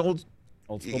he's an old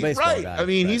school baseball guy. I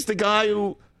mean, he's the guy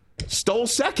who stole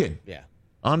second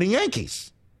on the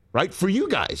Yankees, right? For you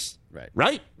guys.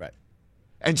 Right.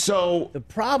 And so the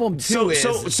problem too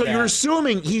is you're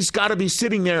assuming he's got to be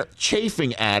sitting there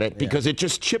chafing at it because it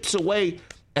just chips away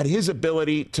at his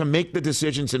ability to make the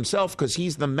decisions himself because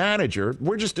he's the manager.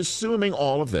 We're just assuming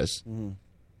all of this. Mm-hmm.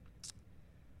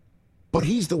 But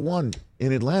he's the one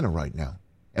in Atlanta right now.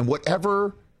 And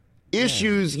whatever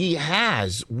issues he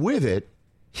has with it,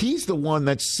 He's the one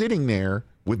that's sitting there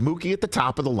with Mookie at the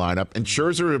top of the lineup and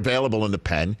Scherzer available in the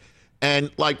pen.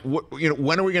 And, like,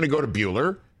 when are we going to go to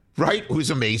Buehler, right, who's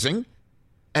amazing?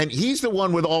 And he's the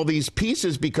one with all these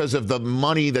pieces because of the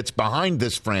money that's behind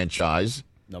this franchise.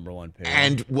 Number one pick.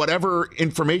 And whatever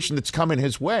information that's coming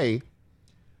his way,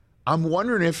 I'm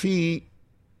wondering if he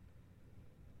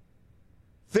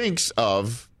thinks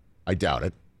of, I doubt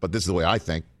it, but this is the way I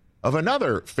think, of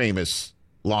another famous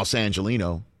Los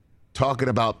Angelino talking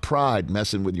about pride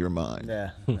messing with your mind.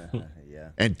 Yeah.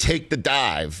 And take the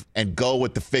dive and go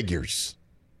with the figures.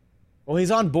 Well,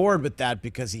 he's on board with that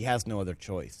because he has no other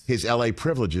choice. His L.A.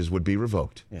 privileges would be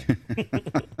revoked.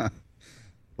 Yeah.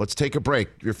 Let's take a break.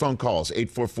 Your phone calls,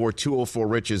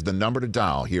 844-204-RICH is the number to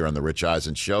dial here on The Rich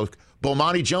Eisen Show.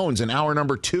 Bomani Jones in hour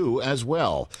number 2 as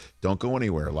well. Don't go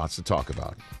anywhere. Lots to talk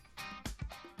about.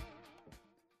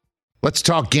 Let's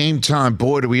talk Game Time.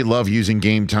 Boy, do we love using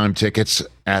Game Time tickets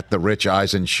at The Rich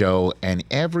Eisen Show. And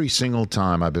every single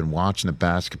time I've been watching the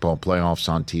basketball playoffs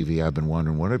on TV, I've been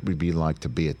wondering what it would be like to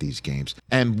be at these games.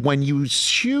 And when you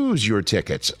choose your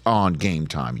tickets on Game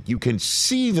Time, you can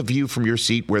see the view from your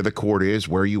seat where the court is,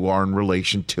 where you are in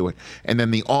relation to it. And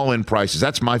then the all-in prices.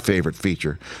 That's my favorite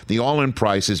feature. The all-in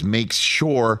prices makes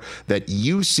sure that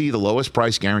you see the lowest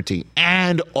price guarantee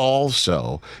and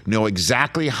also know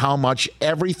exactly how much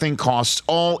everything costs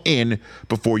all in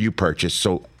before you purchase.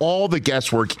 So all the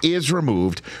guesswork is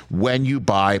removed when you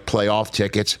buy playoff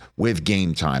tickets with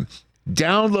Game Time.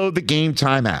 Download the Game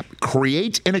Time app,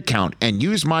 create an account, and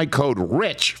use my code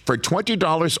RICH for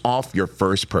 $20 off your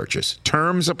first purchase.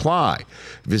 Terms apply.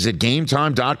 Visit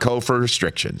GameTime.co for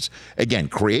restrictions. Again,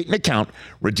 create an account,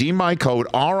 redeem my code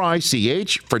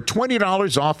RICH for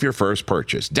 $20 off your first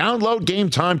purchase. Download Game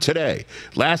Time today.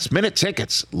 Last minute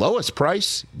tickets, lowest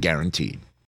price guaranteed.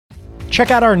 Check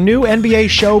out our new NBA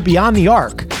show, Beyond the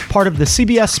Arc, part of the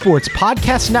CBS Sports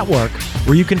Podcast Network,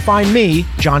 where you can find me,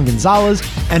 John Gonzalez,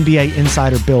 NBA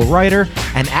insider Bill Ryder,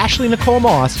 and Ashley Nicole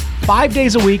Moss 5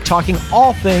 days a week talking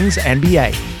all things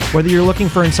NBA. Whether you're looking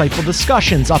for insightful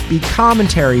discussions, upbeat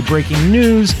commentary, breaking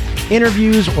news,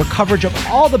 interviews, or coverage of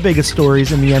all the biggest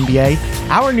stories in the NBA,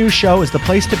 our new show is the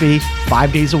place to be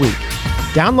 5 days a week.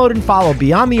 Download and follow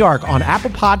Beyond the Arc on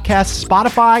Apple Podcasts,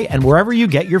 Spotify, and wherever you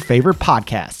get your favorite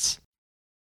podcasts.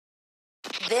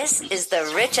 This is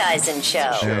the Rich Eisen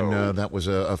Show. And that was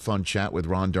a fun chat with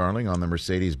Ron Darling on the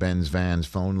Mercedes-Benz Vans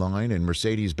phone line. And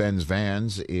Mercedes-Benz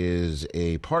Vans is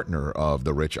a partner of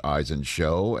the Rich Eisen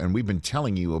Show. And we've been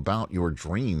telling you about your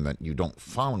dream that you don't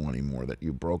follow anymore, that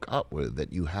you broke up with,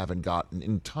 that you haven't gotten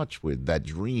in touch with, that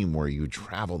dream where you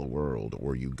travel the world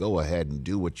or you go ahead and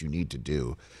do what you need to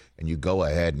do. And you go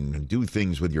ahead and do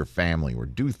things with your family or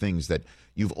do things that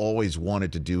you've always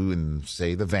wanted to do in,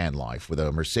 say, the van life. With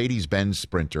a Mercedes-Benz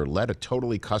Sprinter, let a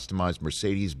totally customized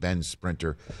Mercedes-Benz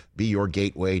Sprinter be your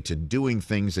gateway to doing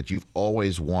things that you've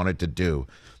always wanted to do,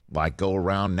 like go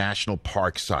around national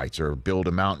park sites or build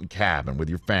a mountain cabin with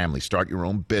your family, start your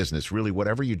own business, really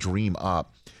whatever you dream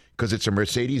up. Because it's a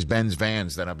Mercedes-Benz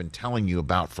vans that I've been telling you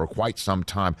about for quite some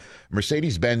time.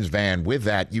 Mercedes-Benz van, with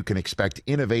that, you can expect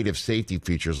innovative safety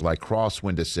features like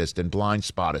crosswind assist and blind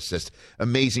spot assist.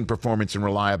 Amazing performance and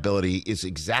reliability is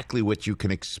exactly what you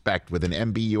can expect with an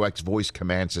MBUX voice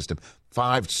command system,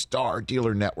 5-star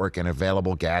dealer network, and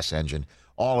available gas engine.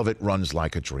 All of it runs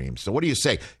like a dream. So what do you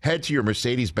say? Head to your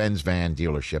Mercedes-Benz van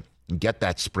dealership and get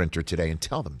that Sprinter today and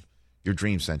tell them your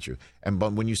dream sent you. And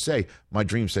but when you say, my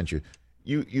dream sent you,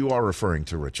 you are referring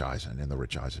to Rich Eisen and the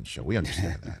Rich Eisen Show. We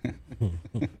understand that.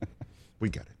 We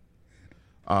get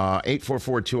it.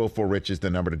 844-204-RICH is the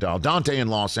number to dial. Dante in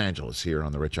Los Angeles here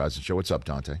on the Rich Eisen Show. What's up,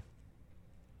 Dante?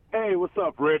 Hey, what's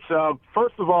up, Rich?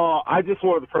 First of all, I just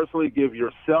wanted to personally give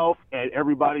yourself and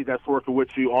everybody that's working with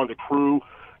you on the crew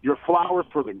your flowers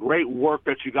for the great work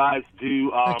that you guys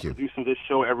do producing this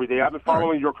show every day. I've been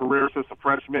following your career since a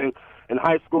freshman in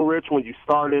high school, Rich, when you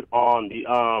started on the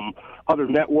other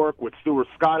network with Stuart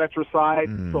Scott at your side.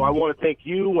 So I want to thank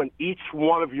you and each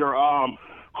one of your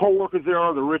co-workers there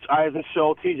on the Rich Eisen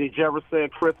Show, T.J. Jefferson,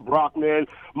 Chris Brockman,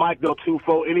 Mike Del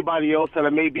Tufo, anybody else that I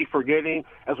may be forgetting.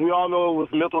 As we all know, it was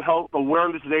Mental Health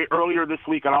Awareness Day earlier this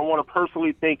week, and I want to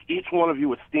personally thank each one of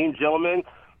you esteemed gentlemen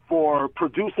for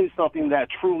producing something that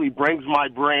truly brings my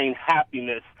brain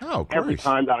happiness every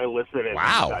time that I listen in.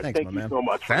 Wow. Thank you so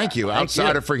much. Thank you.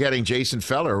 Outside of forgetting Jason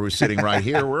Feller, who's sitting right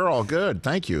here, we're all good.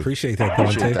 Thank you. Appreciate that,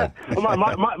 Dante.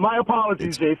 My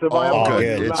apologies, Jason. All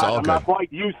good. It's all I'm good. not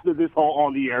quite used to this whole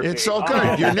on the air It's thing. all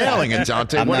good. You're nailing it,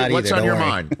 Dante. What's on your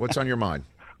mind? What's on your mind?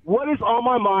 What is on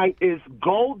my mind is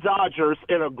Go Dodgers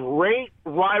in a great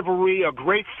rivalry, a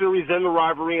great series in the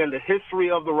rivalry, and the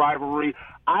history of the rivalry.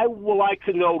 I would like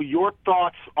to know your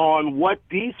thoughts on what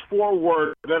these 4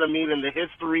 words are going to mean in the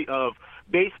history of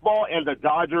baseball and the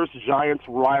Dodgers-Giants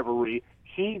rivalry.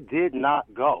 He did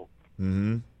not go.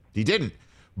 Mm-hmm. He didn't.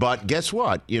 But guess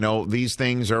what? These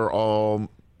things are all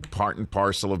part and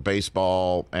parcel of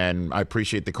baseball, and I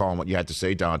appreciate the call and what you had to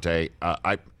say, Dante.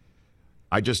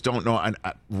 I just don't know.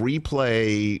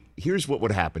 Replay, here's what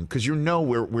would happen. Because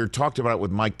we're talked about it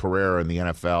with Mike Pereira in the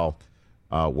NFL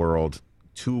world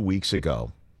 2 weeks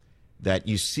ago, that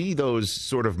you see those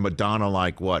sort of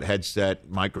Madonna-like headset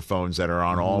microphones that are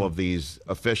on all of these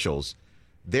officials.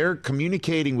 They're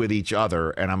communicating with each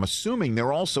other, and I'm assuming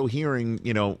they're also hearing,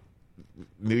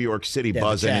 New York City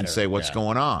buzz in and say what's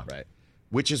going on. Right.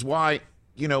 Which is why,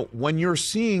 when you're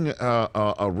seeing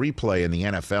a replay in the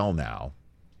NFL now,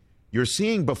 you're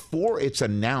seeing before it's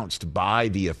announced by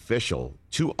the official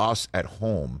to us at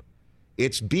home,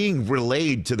 it's being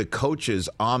relayed to the coaches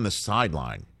on the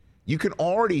sideline. You can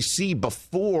already see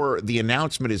before the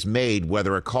announcement is made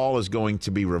whether a call is going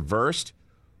to be reversed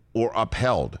or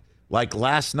upheld. Like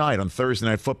last night on Thursday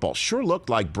Night Football, sure looked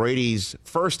like Brady's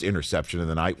first interception of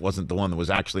the night wasn't the one that was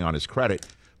actually on his credit,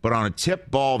 but on a tip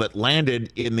ball that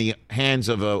landed in the hands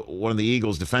of one of the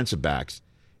Eagles' defensive backs.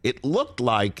 It looked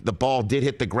like the ball did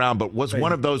hit the ground, but was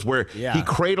one of those where he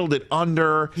cradled it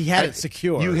under. He had it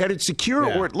secure. You had it secure,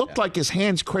 or it looked like his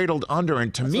hands cradled under.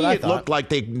 And to me, it looked like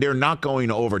they're not going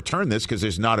to overturn this because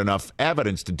there's not enough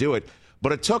evidence to do it.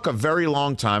 But it took a very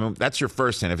long time. That's your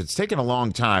first hint. If it's taken a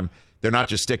long time, they're not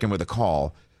just sticking with a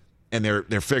call, and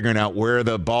they're figuring out where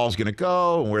the ball's going to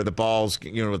go and where the ball's,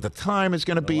 the time is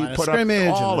going to be put up.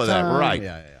 All of that, right?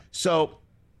 Yeah. So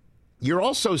you're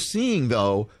also seeing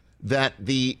though that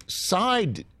the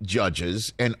side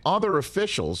judges and other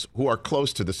officials who are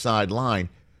close to the sideline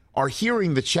are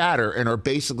hearing the chatter and are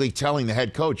basically telling the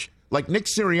head coach, like Nick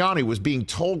Sirianni was being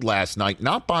told last night,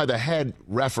 not by the head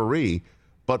referee,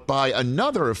 but by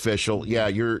another official,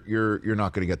 you're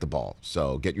not going to get the ball.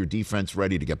 So get your defense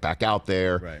ready to get back out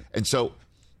there. Right. And so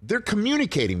they're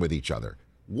communicating with each other.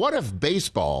 What if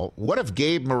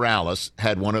Gabe Morales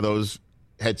had one of those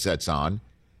headsets on?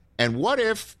 And what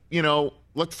if,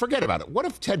 forget about it. What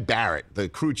if Ted Barrett, the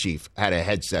crew chief, had a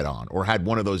headset on or had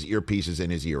one of those earpieces in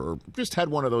his ear or just had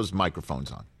one of those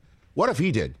microphones on? What if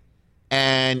he did?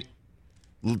 And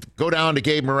go down to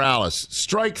Gabe Morales,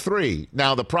 strike 3.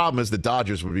 Now, the problem is the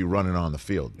Dodgers would be running on the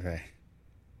field. Right.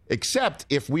 Except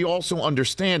if we also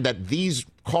understand that these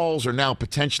calls are now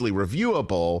potentially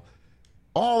reviewable,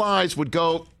 all eyes would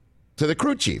go to the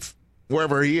crew chief,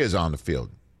 wherever he is on the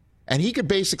field. And he could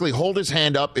basically hold his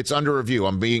hand up. It's under review.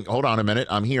 Hold on a minute.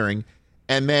 I'm hearing.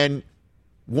 And then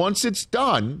once it's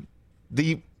done,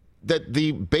 the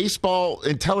baseball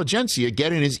intelligentsia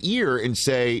get in his ear and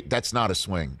say, that's not a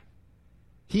swing.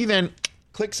 He then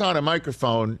clicks on a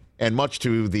microphone, and much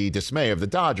to the dismay of the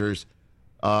Dodgers,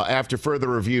 after further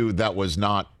review, that was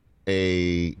not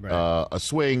a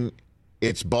swing.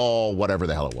 It's ball, whatever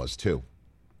the hell it was, too.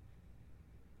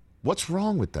 What's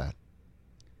wrong with that?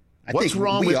 What's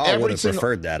wrong with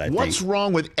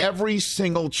every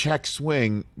single check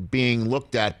swing being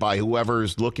looked at by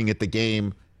whoever's looking at the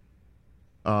game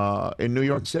in New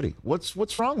York City?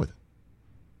 What's wrong with it?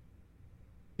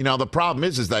 The problem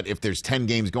is that if there's 10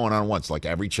 games going on at once, like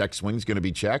every check swing is going to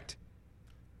be checked.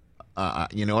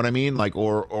 You know what I mean? Like,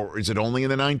 or is it only in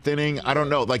the 9th inning? I don't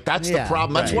know. Like, that's the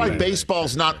problem. That's why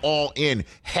baseball's not all in,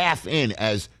 half in,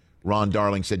 as Ron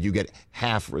Darling said. You get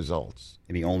half results.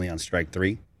 Maybe only on strike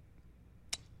 3.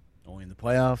 Only in the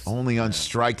playoffs. Only on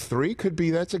strike 3 could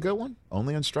be. That's a good one.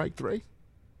 Only on strike 3.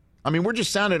 I mean, we're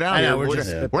just sounding out here.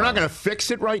 We're not going to fix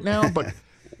it right now, but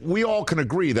we all can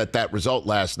agree that result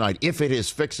last night, if it is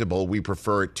fixable, we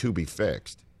prefer it to be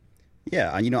fixed.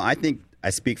 Yeah, I think I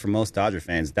speak for most Dodger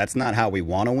fans. That's not how we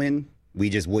want to win. We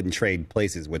just wouldn't trade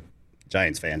places with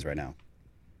Giants fans right now.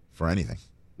 For anything.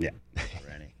 Yeah. For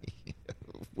any.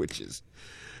 Which is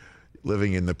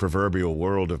living in the proverbial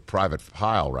world of private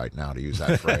pile right now, to use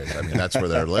that phrase. I mean, that's where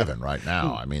they're living right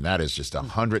now. I mean, that is just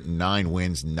 109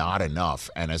 wins, not enough.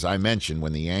 And as I mentioned,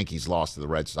 when the Yankees lost to the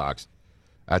Red Sox,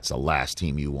 that's the last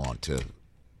team you want to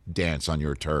dance on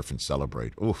your turf and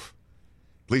celebrate. Oof.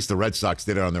 At least the Red Sox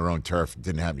did it on their own turf. It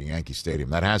didn't happen in Yankee Stadium.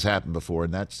 That has happened before,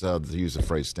 and that's, to use the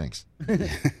phrase, stinks.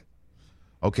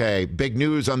 Okay, big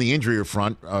news on the injury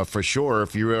front, for sure.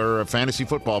 If you're a fantasy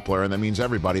football player, and that means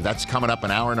everybody, that's coming up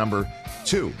in hour number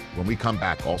 2 when we come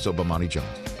back. Also, Bomani Jones.